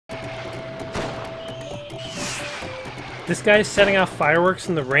This guy's setting off fireworks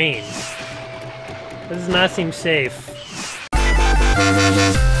in the rain. This does not seem safe.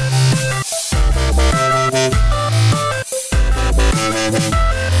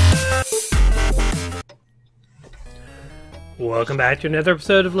 Welcome back to another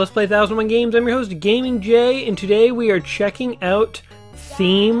episode of Let's Play 1001 Games. I'm your host, Gaming Jay, and today we are checking out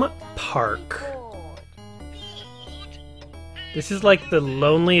Theme Park. This is like the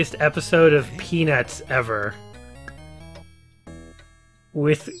loneliest episode of Peanuts ever.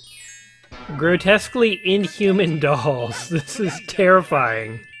 With grotesquely inhuman dolls. This is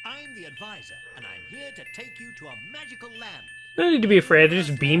terrifying. I'm the advisor, and I'm here to take you to a magical land. No need to be afraid, I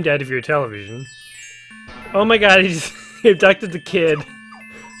just beamed out of your television. Oh my god, he just abducted the kid.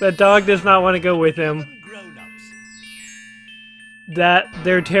 That dog does not want to go with him.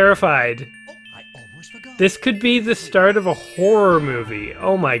 They're terrified. Oh, I almost forgot. This could be the start of a horror movie.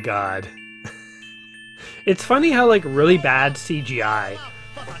 Oh my god. It's funny how like really bad CGI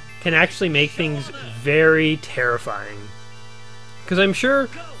can actually make things very terrifying. Because I'm sure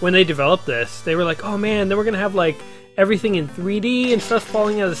when they developed this, they were like, oh man, then we're going to have like everything in 3D and stuff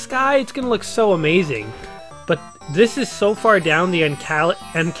falling out of the sky. It's going to look so amazing. But this is so far down the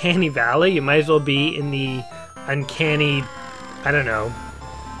uncanny valley, you might as well be in the uncanny, I don't know,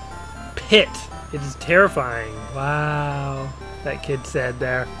 pit. It is terrifying. Wow, that kid said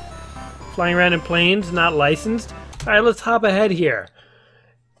there. Flying around in planes, not licensed. Alright, let's hop ahead here.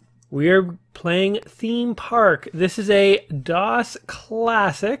 We are playing Theme Park. This is a DOS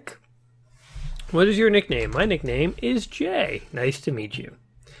classic. What is your nickname? My nickname is Jay. Nice to meet you.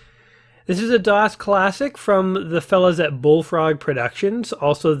 This is a DOS classic from the fellas at Bullfrog Productions,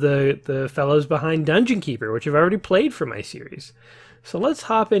 also the fellows behind Dungeon Keeper, which I've already played for my series. So let's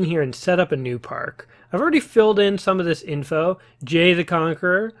hop in here and set up a new park. I've already filled in some of this info. Jay the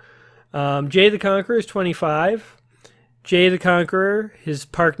Conqueror. Jay the Conqueror is 25. Jay the Conqueror, his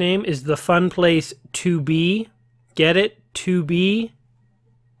park name is the Fun Place to Be. Get it? To Be?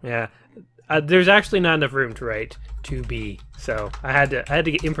 Yeah. There's actually not enough room to write to be, so I had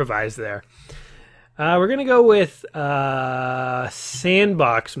to improvise there. We're gonna go with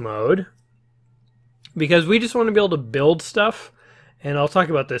sandbox mode because we just want to be able to build stuff, and I'll talk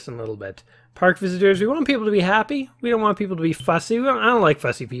about this in a little bit. Park visitors, we want people to be happy. We don't want people to be fussy. I don't like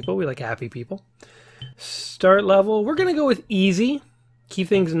fussy people. We like happy people. Start level, we're gonna go with easy. Keep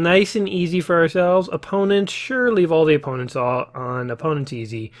things nice and easy for ourselves. Opponents, sure, leave all the opponents on opponents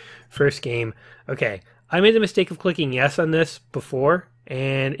easy. First game. Okay, I made the mistake of clicking yes on this before,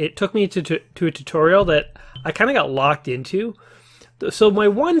 and it took me to a tutorial that I kind of got locked into. So my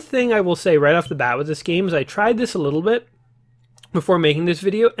one thing I will say right off the bat with this game is I tried this a little bit before making this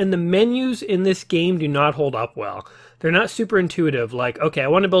video, and the menus in this game do not hold up well. They're not super intuitive, like, okay, I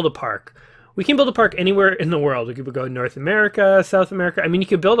want to build a park. We can build a park anywhere in the world. We could go North America, South America. I mean, you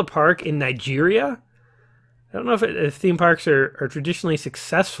could build a park in Nigeria. I don't know if theme parks are traditionally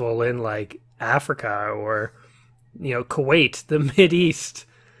successful in, like, Africa or, you know, Kuwait, the Mideast.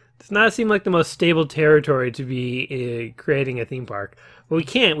 Does not seem like the most stable territory to be creating a theme park. But we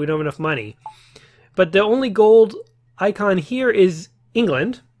can't. We don't have enough money. But the only gold icon here is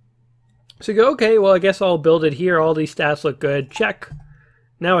England. So you go, okay, well, I guess I'll build it here. All these stats look good. Check.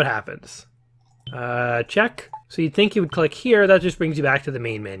 Now what happens? Check. So you'd think you would click here. That just brings you back to the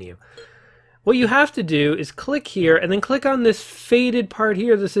main menu. What you have to do is click here and then click on this faded part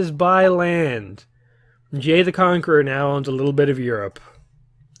here that says buy land. Jay the Conqueror now owns a little bit of Europe.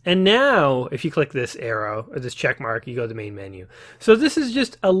 And now, if you click this arrow, or this check mark, you go to the main menu. So this is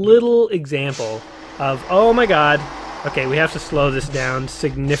just a little example of, oh my god. Okay, we have to slow this down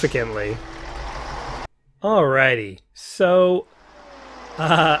significantly. Alrighty, so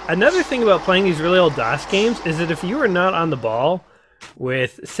another thing about playing these really old DOS games is that if you are not on the ball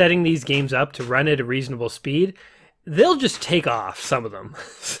with setting these games up to run at a reasonable speed, they'll just take off, some of them.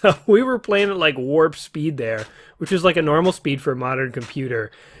 So we were playing at like warp speed there, which is like a normal speed for a modern computer.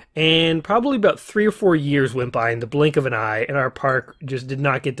 And probably about 3 or 4 years went by in the blink of an eye, and our park just did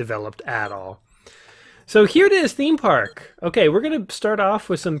not get developed at all. So here it is, Theme Park. Okay, we're going to start off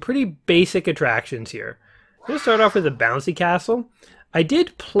with some pretty basic attractions here. I'm going to start off with a bouncy castle. I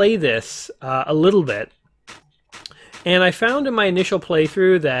did play this a little bit, and I found in my initial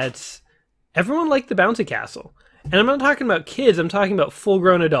playthrough that everyone liked the bouncy castle. And I'm not talking about kids, I'm talking about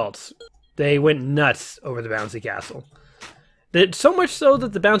full-grown adults. They went nuts over the bouncy castle. So much so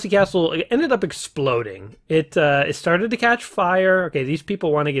that the bouncy castle ended up exploding. It started to catch fire. Okay, these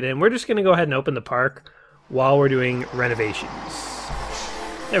people want to get in. We're just going to go ahead and open the park while we're doing renovations.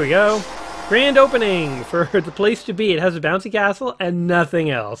 There we go. Grand opening for the place to be. It has a bouncy castle and nothing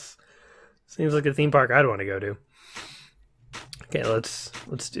else. Seems like a theme park I'd want to go to. Okay, let's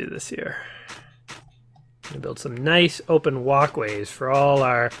do this here. Gonna build some nice open walkways for all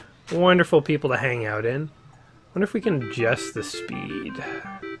our wonderful people to hang out in. Wonder if we can adjust the speed.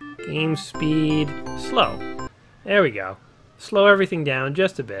 Game speed, slow. There we go. Slow everything down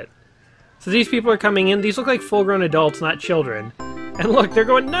just a bit. So these people are coming in. These look like full-grown adults, not children. And look, they're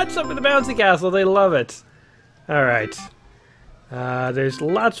going nuts up at the bouncy castle. They love it. All right. There's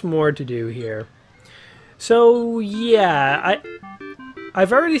lots more to do here. So yeah,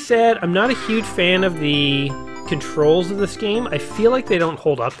 I've already said I'm not a huge fan of the controls of this game. I feel like they don't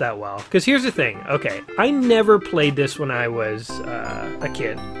hold up that well. Because here's the thing. Okay, I never played this when I was a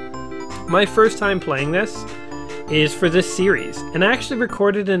kid. My first time playing this is for this series. And I actually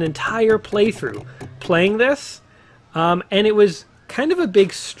recorded an entire playthrough playing this. And it was kind of a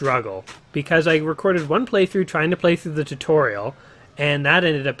big struggle. Because I recorded one playthrough trying to play through the tutorial. And that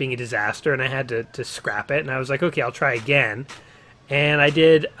ended up being a disaster. And I had to scrap it. And I was like, okay, I'll try again. And I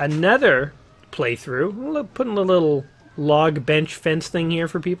did another playthrough, putting a little log bench fence thing here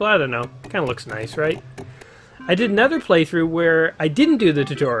for people. I don't know, kind of looks nice, right? I did another playthrough where I didn't do the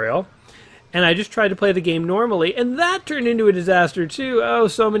tutorial, and I just tried to play the game normally, and that turned into a disaster too. Oh,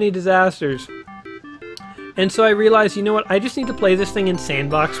 so many disasters. And so I realized, you know what, I just need to play this thing in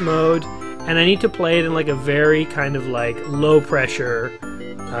sandbox mode, and I need to play it in like a very kind of like low pressure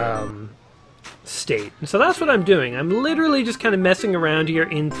state. And so that's what I'm doing. I'm literally just kind of messing around here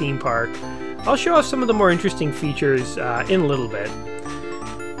in Theme Park. I'll show off some of the more interesting features in a little bit.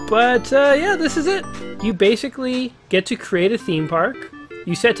 But yeah, this is it. You basically get to create a theme park.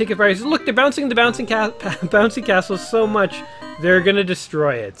 You set ticket prices. Look, they're bouncing the bouncy castle so much, they're going to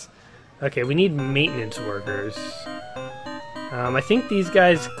destroy it. Okay, we need maintenance workers. I think these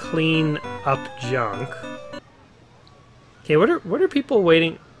guys clean up junk. Okay, what are people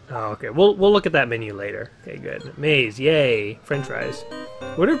waiting... Oh, okay. We'll look at that menu later. Okay, good. Maze, yay. French fries.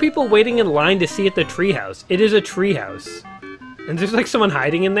 What are people waiting in line to see at the treehouse? It is a treehouse. And there's like someone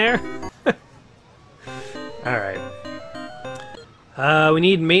hiding in there? Alright. We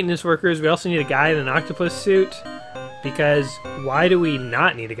need maintenance workers. We also need a guy in an octopus suit. Because why do we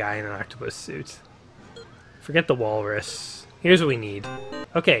not need a guy in an octopus suit? Forget the walrus. Here's what we need.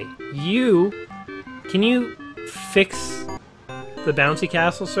 Okay, can you fix the bouncy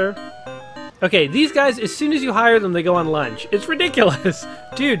castle, sir? Okay, these guys, as soon as you hire them, they go on lunch. It's ridiculous.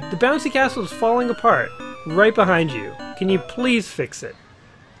 Dude, the bouncy castle is falling apart right behind you. Can you please fix it?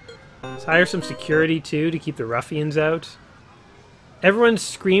 Let's hire some security, too, to keep the ruffians out. Everyone's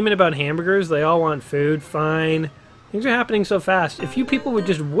screaming about hamburgers. They all want food. Fine. Things are happening so fast. If you people would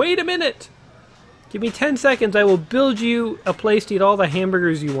just wait a minute. Give me 10 seconds. I will build you a place to eat all the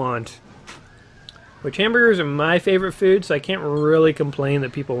hamburgers you want. Which hamburgers are my favorite food, so I can't really complain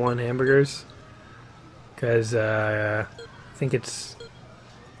that people want hamburgers. Because I think it's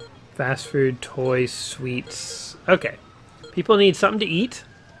fast food, toys, sweets. Okay. People need something to eat.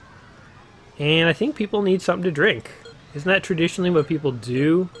 And I think people need something to drink. Isn't that traditionally what people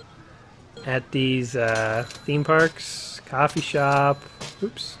do at these theme parks? Coffee shop.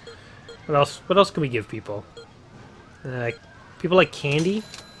 Oops. What else? What else can we give people? People like candy.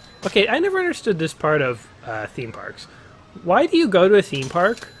 Okay, I never understood this part of theme parks. Why do you go to a theme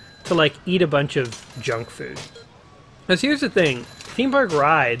park to like eat a bunch of junk food? Because here's the thing, theme park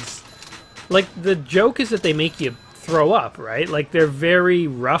rides, like the joke is that they make you throw up, right? Like they're very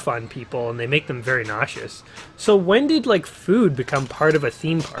rough on people and they make them very nauseous. So when did like food become part of a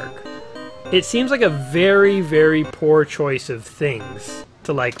theme park? It seems like a very, very poor choice of things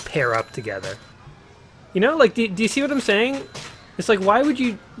to like pair up together. You know, like do you see what I'm saying? It's like, why would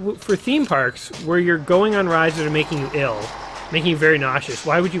you, for theme parks where you're going on rides that are making you ill, making you very nauseous,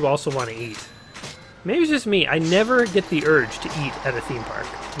 why would you also want to eat? Maybe it's just me. I never get the urge to eat at a theme park.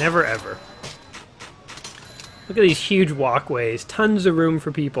 Never, ever. Look at these huge walkways. Tons of room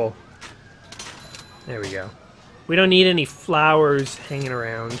for people. There we go. We don't need any flowers hanging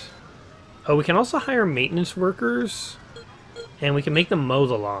around. Oh, we can also hire maintenance workers. And we can make them mow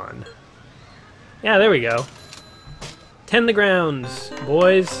the lawn. Yeah, there we go. Tend the grounds,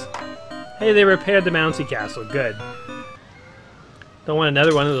 boys. Hey, they repaired the bouncy castle. Good. Don't want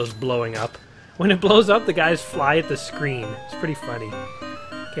another one of those blowing up. When it blows up, the guys fly at the screen. It's pretty funny.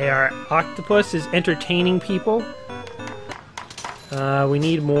 Okay, our octopus is entertaining people. We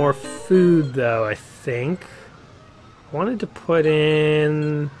need more food, though, I think. I wanted to put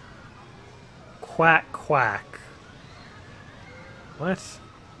in... Quack, quack. What?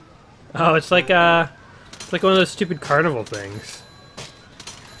 Oh, it's like it's like one of those stupid carnival things.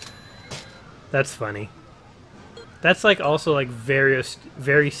 That's funny. That's like also like very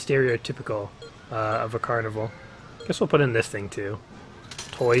stereotypical of a carnival. Guess we'll put in this thing too.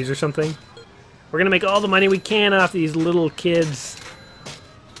 Toys or something. We're gonna make all the money we can off these little kids.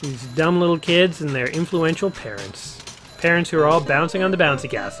 These dumb little kids and their influential parents. Parents who are all bouncing on the bouncy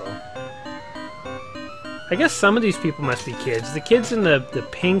castle. I guess some of these people must be kids. The kids in the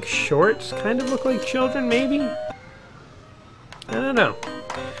pink shorts kind of look like children, maybe? I don't know.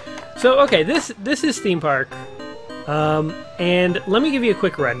 So, okay, this is Theme Park. And let me give you a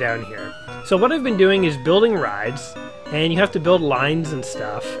quick rundown here. So what I've been doing is building rides, and you have to build lines and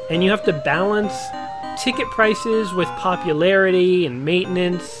stuff, and you have to balance ticket prices with popularity and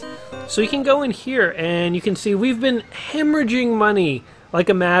maintenance. So you can go in here and you can see we've been hemorrhaging money like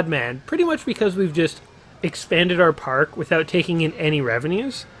a madman, pretty much because we've just expanded our park without taking in any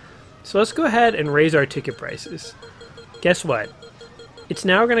revenues. So let's go ahead and raise our ticket prices. Guess what? It's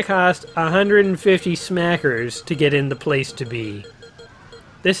now going to cost 150 smackers to get in the place to be.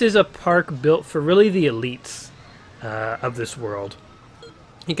 This is a park built for really the elites of this world.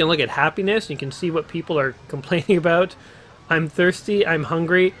 You can look at happiness, you can see what people are complaining about. I'm thirsty, I'm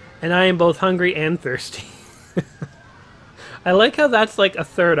hungry, and I am both hungry and thirsty. I like how that's like a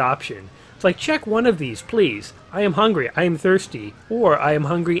third option. It's like, check one of these, please. I am hungry, I am thirsty, or I am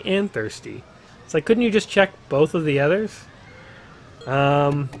hungry and thirsty. It's like, couldn't you just check both of the others?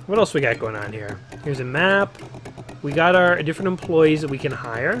 What else we got going on here? Here's a map. We got our different employees that we can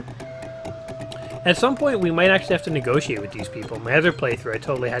hire. At some point, we might actually have to negotiate with these people. My other playthrough, I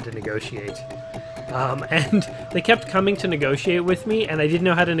totally had to negotiate. And they kept coming to negotiate with me, and I didn't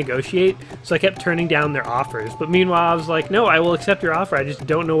know how to negotiate, so I kept turning down their offers. But meanwhile, I was like, no, I will accept your offer, I just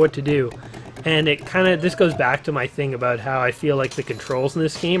don't know what to do. And it kind of, this goes back to my thing about how I feel like the controls in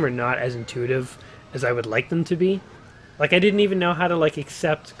this game are not as intuitive as I would like them to be. Like, I didn't even know how to, like,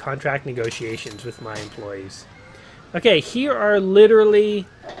 accept contract negotiations with my employees. Okay, here are literally,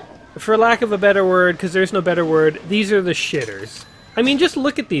 for lack of a better word, because there's no better word, these are the shitters. I mean, just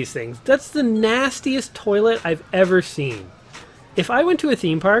look at these things. That's the nastiest toilet I've ever seen. If I went to a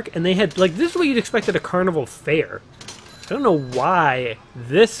theme park and they had, like, this is what you'd expect at a carnival fair. I don't know why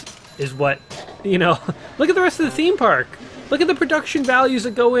this is what, you know, look at the rest of the theme park. Look at the production values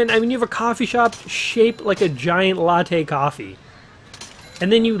that go in. I mean, you have a coffee shop shaped like a giant latte coffee. And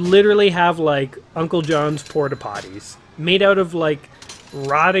then you literally have, like, Uncle John's porta potties made out of, like,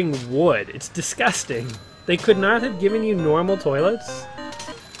 rotting wood. It's disgusting. They could not have given you normal toilets.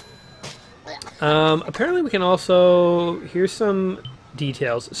 Apparently we can also... Here's some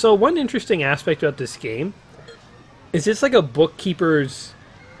details. So one interesting aspect about this game is it's like a bookkeeper's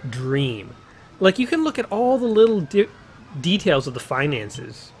dream. Like, you can look at all the little details of the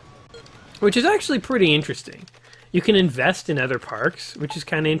finances, which is actually pretty interesting. You can invest in other parks, which is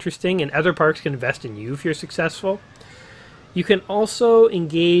kind of interesting, and other parks can invest in you if you're successful. You can also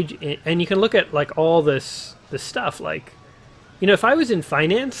engage in, and you can look at, like, all this stuff. Like, you know, if I was in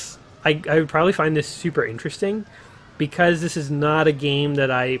finance, I would probably find this super interesting, because this is not a game that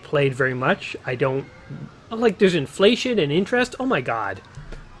I played very much. I don't, like, there's inflation and interest. Oh my god.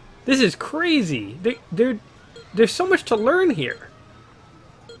 This is crazy. There's so much to learn here.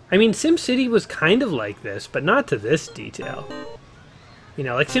 I mean, SimCity was kind of like this, but not to this detail. You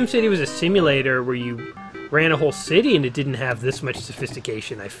know, like, SimCity was a simulator where you ran a whole city and it didn't have this much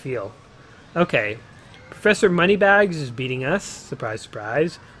sophistication, I feel. Okay. Professor Moneybags is beating us. Surprise,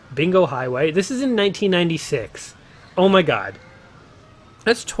 surprise. Bingo Highway. This is in 1996. Oh my god.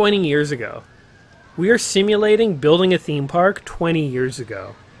 That's 20 years ago. We are simulating building a theme park 20 years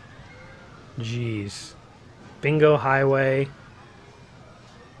ago. Jeez. Bingo Highway.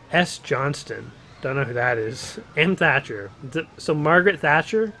 S. Johnston. Don't know who that is. M. Thatcher. So Margaret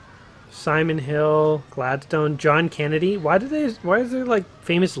Thatcher, Simon Hill, Gladstone, John Kennedy. Why is there, like,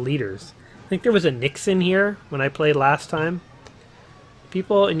 famous leaders? I think there was a Nixon here when I played last time.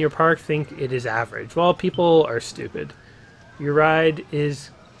 People in your park think it is average. Well, people are stupid. Your ride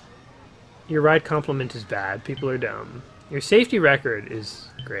compliment is bad. People are dumb. Your safety record is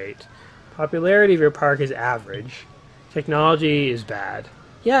great. Popularity of your park is average. Technology is bad.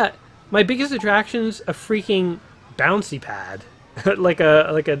 Yeah, my biggest attraction's a freaking bouncy pad. like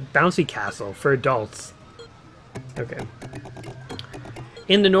a bouncy castle for adults. Okay.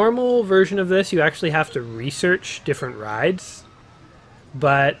 In the normal version of this, you actually have to research different rides.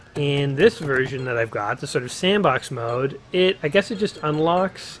 But in this version that I've got, the sort of sandbox mode, I guess it just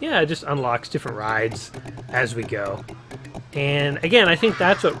unlocks, yeah, it just unlocks different rides as we go. And again, I think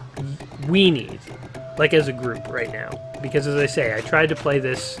that's what we need, like, as a group right now. Because as I say, I tried to play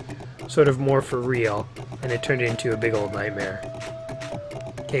this sort of more for real, and it turned into a big old nightmare.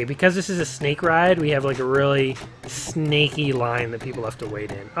 Okay, because this is a snake ride, we have, like, a really snaky line that people have to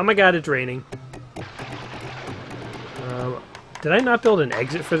wait in. Oh my god, it's raining. Did I not build an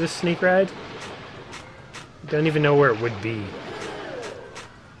exit for this snake ride? Don't even know where it would be.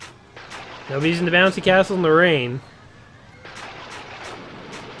 Nobody's in the bouncy castle in the rain.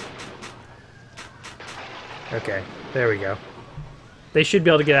 Okay, there we go. They should be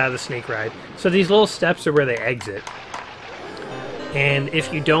able to get out of the snake ride. So these little steps are where they exit. And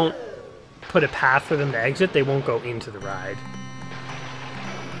if you don't put a path for them to exit, they won't go into the ride.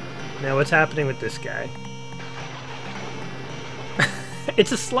 Now what's happening with this guy?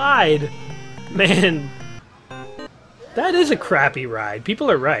 It's a slide! Man, that is a crappy ride.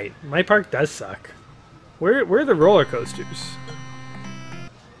 People are right. My park does suck. Where are the roller coasters?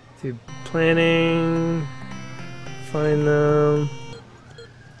 Through planning... Find them...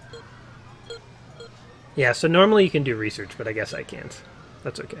 Yeah, so normally you can do research, but I guess I can't.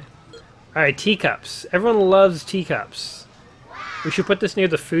 That's okay. Alright, teacups. Everyone loves teacups. We should put this near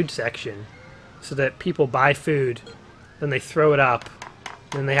the food section so that people buy food, then they throw it up,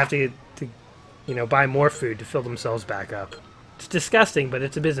 then they have to you know, buy more food to fill themselves back up. It's disgusting, but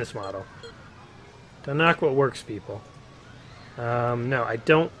it's a business model. Don't knock what works, people. No, I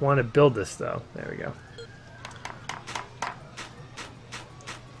don't want to build this, though. There we go.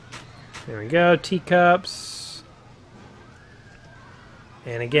 There we go, teacups.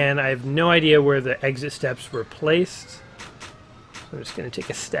 And again, I have no idea where the exit steps were placed. So I'm just going to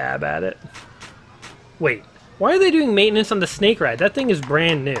take a stab at it. Wait, why are they doing maintenance on the snake ride? That thing is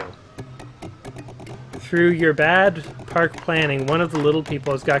brand new. Through your bad park planning, one of the little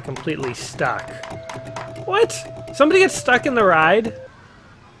people has got completely stuck. What? Somebody gets stuck in the ride?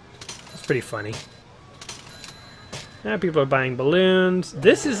 That's pretty funny. Now people are buying balloons.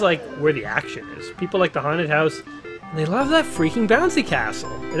 This is like where the action is. People like the haunted house, and they love that freaking bouncy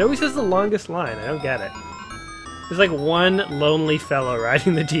castle. It always has the longest line. I don't get it. There's like one lonely fellow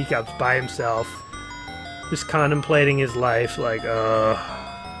riding the teacups by himself, just contemplating his life like,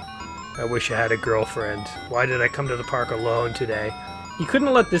 I wish I had a girlfriend. Why did I come to the park alone today? You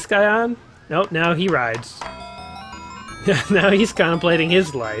couldn't let this guy on? Nope, now he rides. Now he's contemplating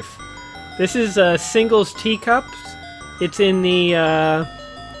his life. This is singles teacups. It's in the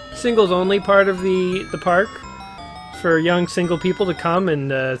singles only part of the park for young single people to come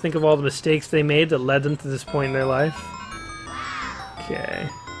and think of all the mistakes they made that led them to this point in their life. Okay.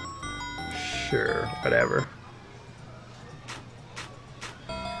 Sure, whatever.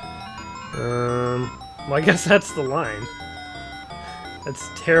 Well, I guess that's the line. That's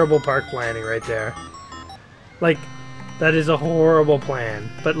terrible park planning right there. Like, that is a horrible plan.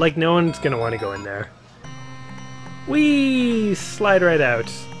 But, like, no one's gonna want to go in there. Whee! Slide right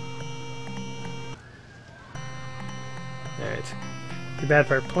out. Alright. Your bad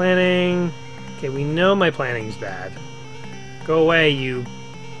park planning. Okay, we know my planning's bad. Go away, you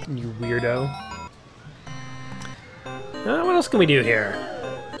weirdo. What else can we do here?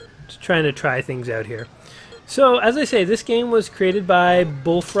 Just trying to try things out here. So, as I say, this game was created by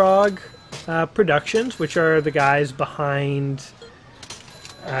Bullfrog Productions, which are the guys behind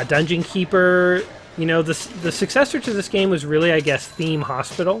Dungeon Keeper. You know, the successor to this game was really, I guess, Theme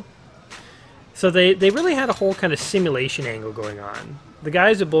Hospital. So they really had a whole kind of simulation angle going on. The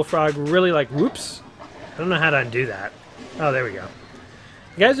guys at Bullfrog really like, whoops, I don't know how to undo that. Oh, there we go.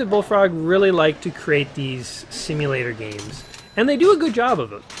 The guys at Bullfrog really like to create these simulator games, and they do a good job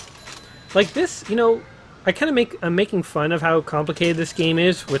of it. Like this, you know, I'm making fun of how complicated this game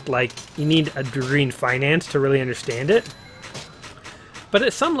is with, like, you need a degree in finance to really understand it. But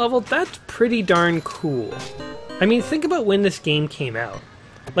at some level, that's pretty darn cool. I mean, think about when this game came out.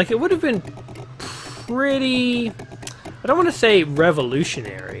 Like, it would have been pretty... I don't want to say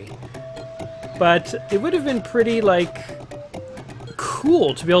revolutionary, but it would have been pretty, like,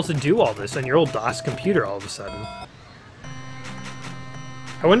 cool to be able to do all this on your old DOS computer all of a sudden.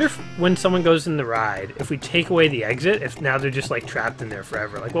 I wonder if when someone goes in the ride, if we take away the exit, if now they're just like trapped in there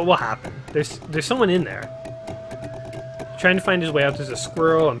forever. Like, what will happen? There's someone in there. Trying to find his way out. There's a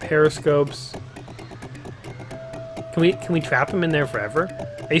squirrel and periscopes. Can we trap him in there forever?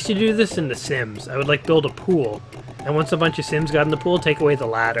 I used to do this in The Sims. I would like build a pool, and once a bunch of Sims got in the pool, take away the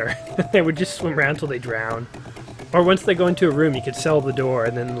ladder. They would just swim around till they drown. Or once they go into a room, you could sell the door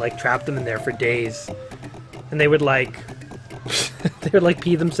and then like trap them in there for days. And they would like they would like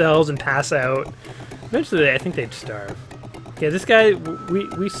pee themselves and pass out. Eventually, I think they'd starve. Okay, this guy,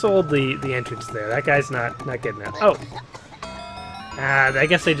 we sold the entrance there. That guy's not getting out. Oh, I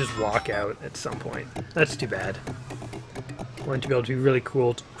guess they just walk out at some point. That's too bad. Wanted to be able to be really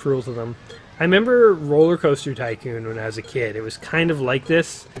cruel to them. I remember Roller Coaster Tycoon when I was a kid. It was kind of like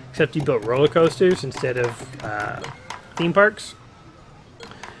this, except you built roller coasters instead of theme parks.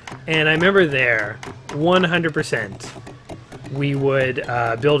 And I remember there, 100%, we would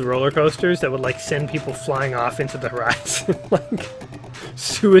build roller coasters that would like send people flying off into the horizon, like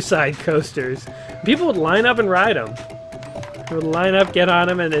suicide coasters. People would line up and ride them. They would line up, get on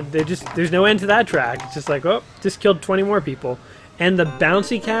them, and there's no end to that track. It's just like, oh, just killed 20 more people. And the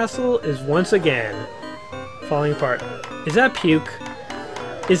bouncy castle is once again falling apart. Is that puke?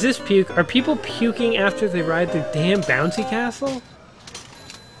 Is this puke? Are people puking after they ride the damn bouncy castle?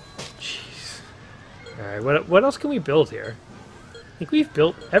 Jeez. Alright, what else can we build here? I think we've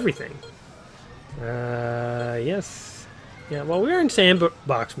built everything. Yes. Yeah, well, we're in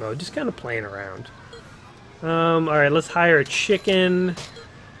sandbox mode, just kind of playing around. Alright, let's hire a chicken.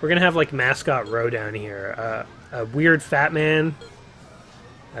 We're gonna have, like, mascot row down here. A weird fat man.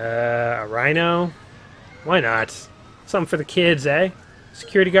 A rhino. Why not? Something for the kids, eh?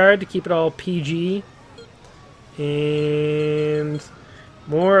 Security guard to keep it all PG. And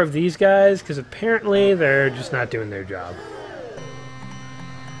more of these guys, because apparently they're just not doing their job.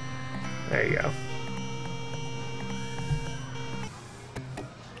 There you go.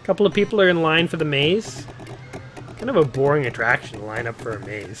 A couple of people are in line for the maze. Kind of a boring attraction to line up for a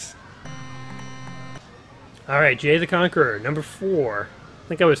maze. Alright, Jay the Conqueror, number 4. I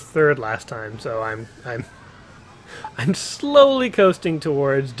think I was 3rd last time, so I'm slowly coasting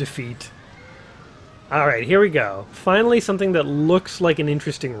towards defeat. Alright, here we go. Finally something that looks like an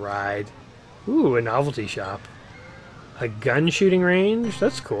interesting ride. Ooh, a novelty shop. A gun shooting range?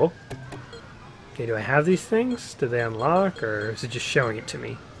 That's cool. Okay, do I have these things? Do they unlock, or is it just showing it to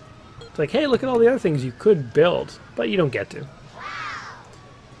me? It's like, hey, look at all the other things you could build, but you don't get to.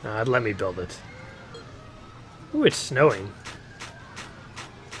 Let me build it. Ooh, it's snowing.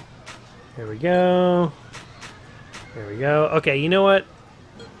 There we go. There we go. Okay, you know what?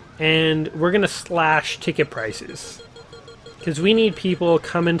 And we're going to slash ticket prices. Because we need people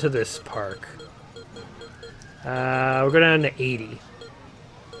coming to this park. We'll go down to 80.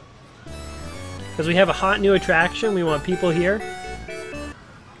 Because we have a hot new attraction. We want people here.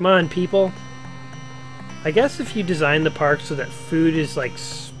 Come on, people. I guess if you design the park so that food is like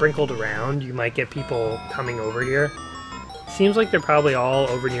sprinkled around, you might get people coming over here. Seems like they're probably all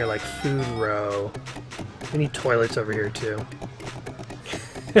over near like food row. We need toilets over here too.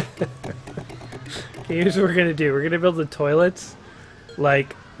 Okay, here's what we're gonna do. We're gonna build the toilets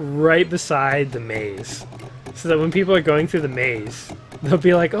like right beside the maze. So that when people are going through the maze, they'll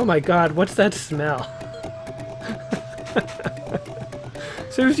be like, oh my god, what's that smell?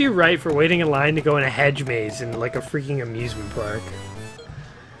 Serves you right for waiting in line to go in a hedge maze in like a freaking amusement park.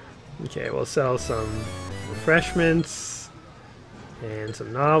 Okay, we'll sell some refreshments and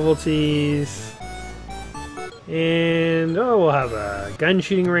some novelties. And oh, we'll have a gun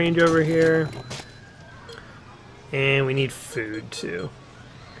shooting range over here. And we need food too.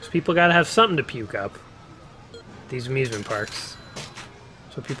 Because people gotta have something to puke up. These amusement parks.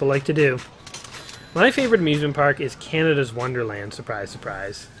 That's what people like to do. My favorite amusement park is Canada's Wonderland, surprise,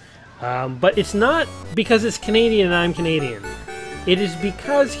 surprise. But it's not because it's Canadian and I'm Canadian. It is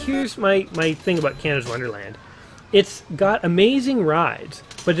because, here's my thing about Canada's Wonderland. It's got amazing rides,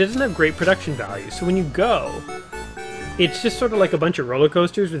 but it doesn't have great production value. So when you go, it's just sort of like a bunch of roller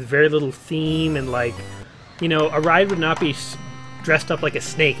coasters with very little theme and like, you know, a ride would not be dressed up like a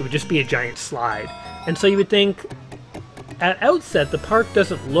snake. It would just be a giant slide. And so you would think, at outset, the park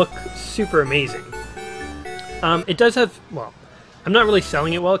doesn't look super amazing. It does have, well, I'm not really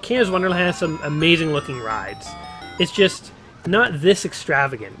selling it well. Canada's Wonderland has some amazing looking rides. It's just not this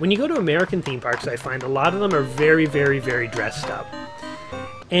extravagant. When you go to American theme parks, I find a lot of them are very, very, very dressed up.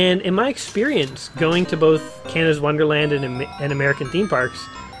 And in my experience, going to both Canada's Wonderland and American theme parks,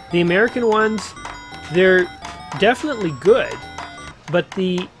 the American ones, they're definitely good, but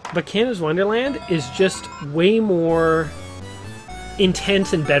Canada's Wonderland is just way more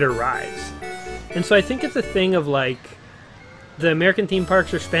intense and better rides. And so I think it's a thing of like, the American theme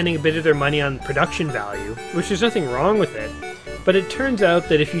parks are spending a bit of their money on production value, which there's nothing wrong with it. But it turns out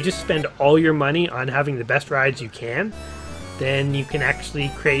that if you just spend all your money on having the best rides you can, then you can actually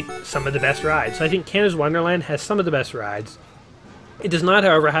create some of the best rides. So I think Canada's Wonderland has some of the best rides. It does not,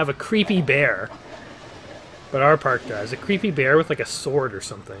 however, have a creepy bear. But our park does. A creepy bear with like a sword or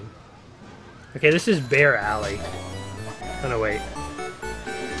something. Okay, this is Bear Alley. Oh no, wait.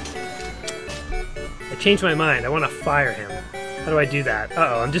 I changed my mind. I want to fire him. How do I do that?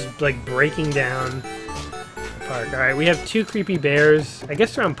 Uh-oh, I'm just like breaking down the park. Alright, we have 2 creepy bears. I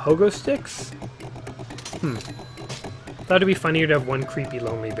guess they're on pogo sticks? Thought it'd be funnier to have 1 creepy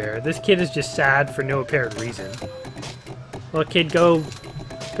lonely bear. This kid is just sad for no apparent reason. Well, kid, go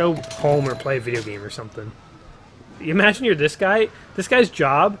home or play a video game or something. You imagine you're this guy. This guy's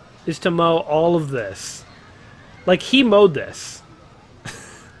job is to mow all of this. Like, he mowed this.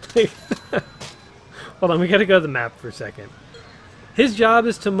 Hold on, we gotta go to the map for a second. His job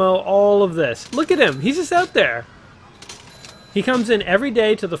is to mow all of this. Look at him. He's just out there. He comes in every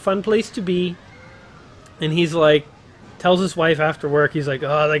day to the fun place to be. And he's like, tells his wife after work, he's like,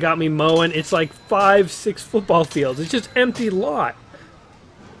 oh, they got me mowing. It's like 5-6 football fields. It's just empty lot.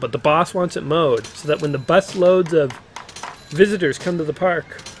 But the boss wants it mowed so that when the bus loads of visitors come to the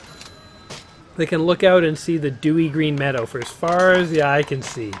park, they can look out and see the dewy green meadow for as far as the eye can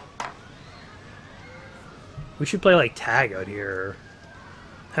see. We should play like tag out here, or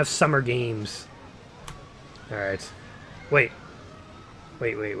have summer games. Alright. Wait.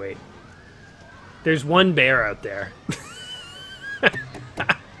 There's one bear out there.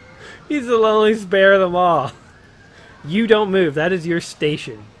 He's the loneliest bear of them all. You don't move. That is your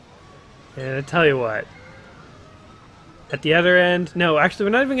station. And I tell you what. At the other end... No, actually,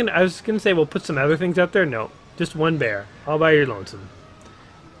 we're not even going to... I was going to say we'll put some other things out there. No. Just one bear. All by your lonesome.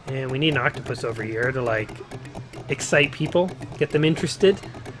 And we need an octopus over here to, like, excite people. Get them interested.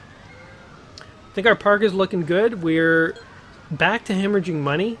 I think our park is looking good. We're back to hemorrhaging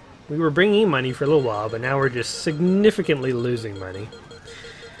money. We were bringing in money for a little while, but now we're just significantly losing money.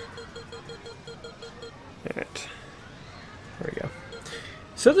 Alright. There we go.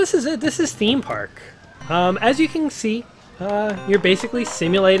 So this is it. This is theme park. As you can see, you're basically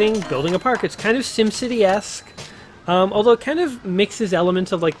simulating building a park. It's kind of SimCity-esque. Although it kind of mixes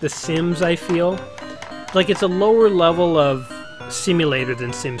elements of like The Sims, I feel. Like it's a lower level of simulator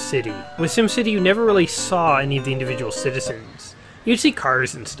than SimCity. With SimCity, you never really saw any of the individual citizens. You'd see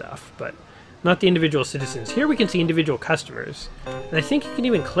cars and stuff, but not the individual citizens. Here we can see individual customers. And I think you can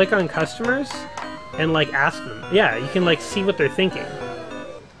even click on customers and like ask them. Yeah, you can like see what they're thinking.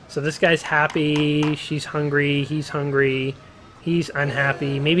 So this guy's happy, she's hungry, he's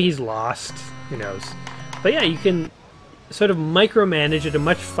unhappy, maybe he's lost, who knows. But yeah, you can sort of micromanage at a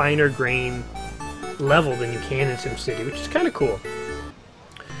much finer grain level than you can in SimCity, which is kind of cool.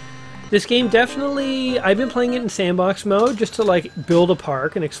 This game definitely, I've been playing it in sandbox mode just to like build a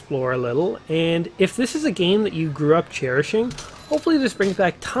park and explore a little, and if this is a game that you grew up cherishing, hopefully this brings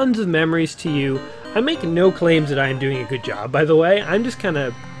back tons of memories to you. I make no claims that I am doing a good job, by the way. I'm just kind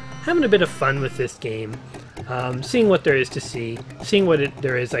of having a bit of fun with this game, seeing what there is to see, seeing what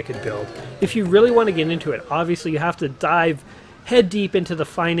there is I could build. If you really want to get into it, obviously you have to dive head deep into the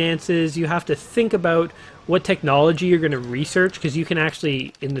finances. You have to think about what technology you're going to research, because you can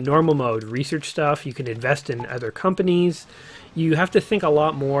actually, in the normal mode, research stuff. You can invest in other companies. You have to think a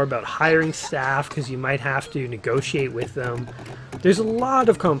lot more about hiring staff, because you might have to negotiate with them. There's a lot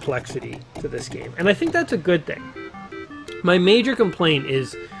of complexity to this game, and I think that's a good thing. My major complaint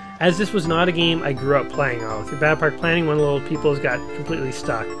is, as this was not a game I grew up playing, with Bad Park Planning, one of the little people's got completely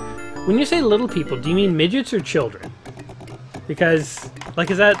stuck. When you say little people, do you mean midgets or children? Because,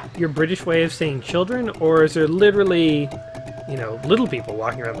 like, is that your British way of saying children, or is there literally, you know, little people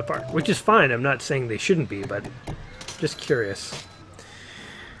walking around the park? Which is fine, I'm not saying they shouldn't be, but just curious.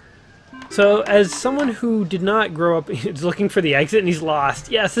 So, as someone who did not grow up, is looking for the exit and he's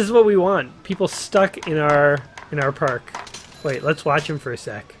lost. Yes, this is what we want. People stuck in our park. Wait, let's watch him for a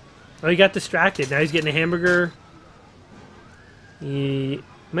sec. Oh, he got distracted. Now he's getting a hamburger. He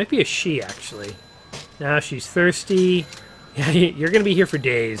might be a she, actually. Now she's thirsty. Yeah, you're going to be here for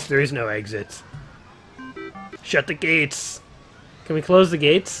days. There is no exit. Shut the gates. Can we close the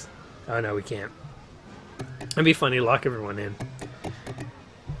gates? Oh, no, we can't. That'd be funny. Lock everyone in.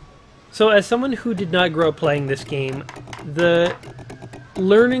 So, as someone who did not grow up playing this game, the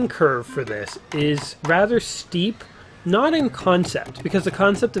learning curve for this is rather steep. Not in concept, because the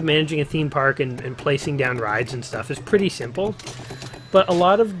concept of managing a theme park and placing down rides and stuff is pretty simple. But a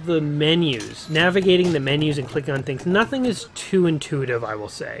lot of the menus, navigating the menus and clicking on things, nothing is too intuitive, I will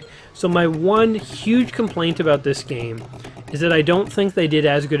say. So my one huge complaint about this game is that I don't think they did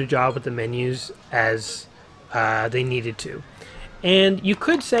as good a job with the menus as they needed to. And you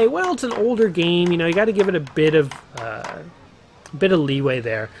could say, well, it's an older game, you know, you got to give it a bit of leeway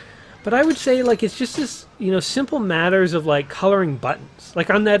there. But I would say, like, it's just this, you know, simple matters of, like, coloring buttons.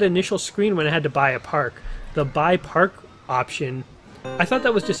 Like, on that initial screen when I had to buy a park, the buy park option, I thought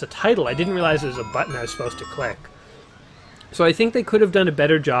that was just a title. I didn't realize it was a button I was supposed to click. So I think they could have done a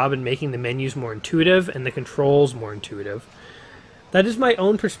better job in making the menus more intuitive and the controls more intuitive. That is my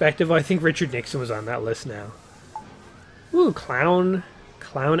own perspective. I think Richard Nixon was on that list now. Ooh, clown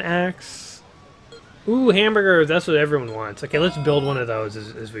axe. Ooh, hamburger. That's what everyone wants. Okay, let's build one of those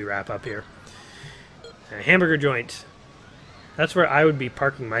as we wrap up here. A hamburger joint. That's where I would be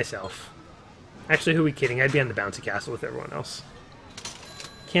parking myself. Actually, who are we kidding? I'd be on the bouncy castle with everyone else.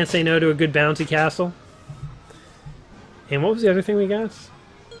 Can't say no to a good bouncy castle. And what was the other thing we got?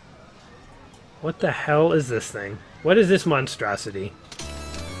 What the hell is this thing? What is this monstrosity?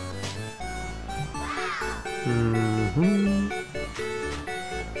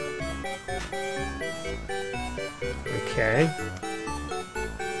 Okay.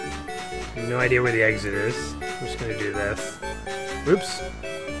 No idea where the exit is. I'm just gonna do this. Oops.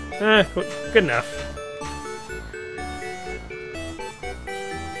 Good enough.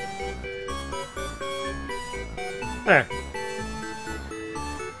 There.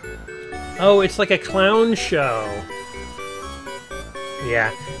 Oh, it's like a clown show.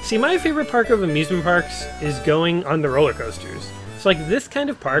 Yeah. See, my favorite part of amusement parks is going on the roller coasters. So, like, this kind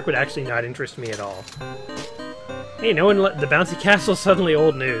of park would actually not interest me at all. Hey, no one let the bouncy castle suddenly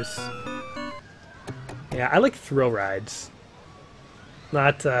old news. Yeah, I like thrill rides.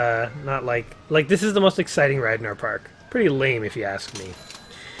 Not like this is the most exciting ride in our park. Pretty lame if you ask me.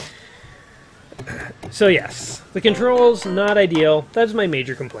 So yes, the controls, not ideal. That's my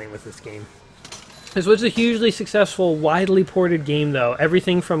major complaint with this game. This was a hugely successful, widely ported game though.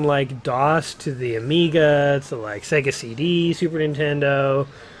 Everything from like DOS to the Amiga to like Sega CD, Super Nintendo.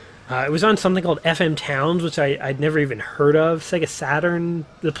 It was on something called FM Towns, which I'd never even heard of. Sega Saturn,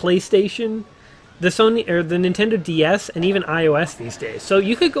 the PlayStation, the Sony or the Nintendo DS, and even iOS these days. So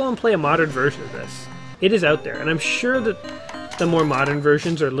you could go and play a modern version of this. It is out there, and I'm sure that the more modern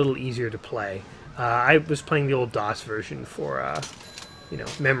versions are a little easier to play. I was playing the old DOS version for, you know,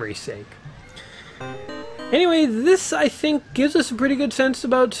 memory's sake. Anyway, this, I think, gives us a pretty good sense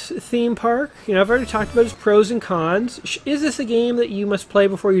about Theme Park. You know, I've already talked about its pros and cons. Is this a game that you must play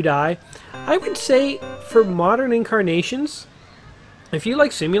before you die? I would say, for modern incarnations, if you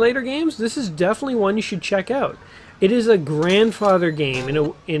like simulator games, this is definitely one you should check out. It is a grandfather game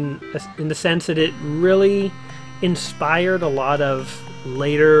in the sense that it really inspired a lot of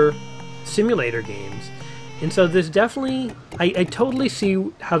later simulator games. And so this definitely, I totally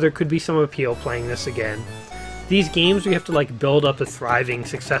see how there could be some appeal playing this again. These games where you have to like build up a thriving,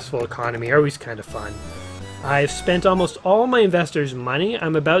 successful economy are always kind of fun. I've spent almost all my investors' money.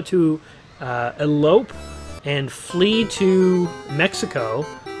 I'm about to elope and flee to Mexico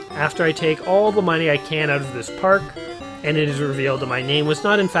after I take all the money I can out of this park, and it is revealed that my name was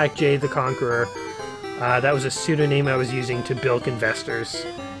not in fact Jay the Conqueror. That was a pseudonym I was using to bilk investors.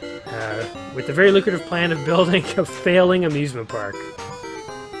 With the very lucrative plan of building a failing amusement park.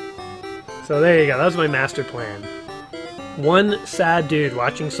 So there you go, that was my master plan. One sad dude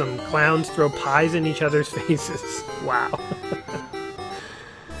watching some clowns throw pies in each other's faces. Wow.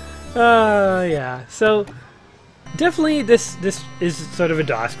 Yeah, so definitely this is sort of a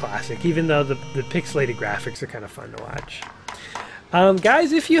DOS classic, even though the pixelated graphics are kind of fun to watch.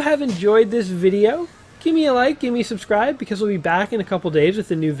 Guys, if you have enjoyed this video, give me a like, give me a subscribe, because we'll be back in a couple days with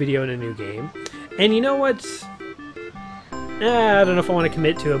a new video and a new game. And you know what? I don't know if I want to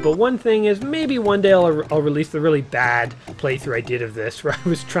commit to it, but one thing is maybe one day I'll release the really bad playthrough I did of this, where I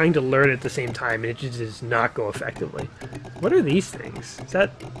was trying to learn at the same time and it just does not go effectively. What are these things? Is that...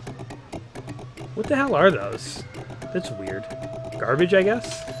 What the hell are those? That's weird. Garbage, I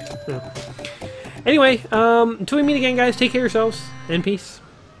guess? Anyway, until we meet again, guys, take care of yourselves, and peace.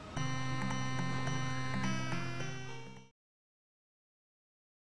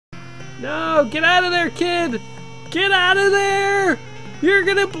 No, get out of there, kid! Get out of there! You're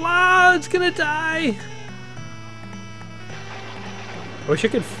gonna blow! It's gonna die! I wish I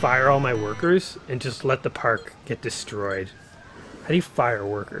could fire all my workers and just let the park get destroyed. How do you fire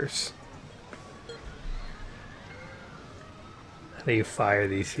workers? How do you fire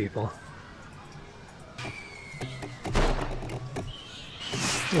these people?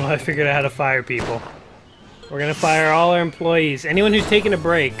 Well, I figured out how to fire people. We're gonna fire all our employees. Anyone who's taking a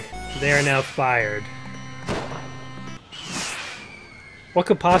break, they are now fired. What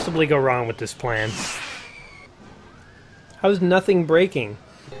could possibly go wrong with this plan? How's nothing breaking?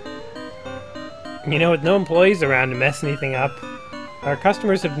 You know, with no employees around to mess anything up, our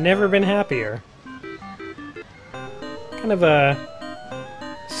customers have never been happier. Kind of a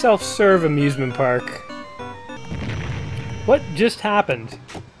self-serve amusement park. What just happened?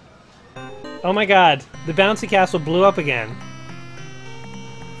 Oh my god, the bouncy castle blew up again.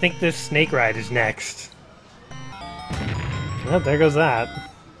 I think this snake ride is next. Well, there goes that.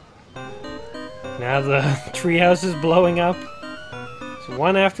 Now the treehouse is blowing up. It's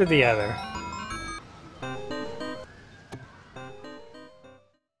one after the other.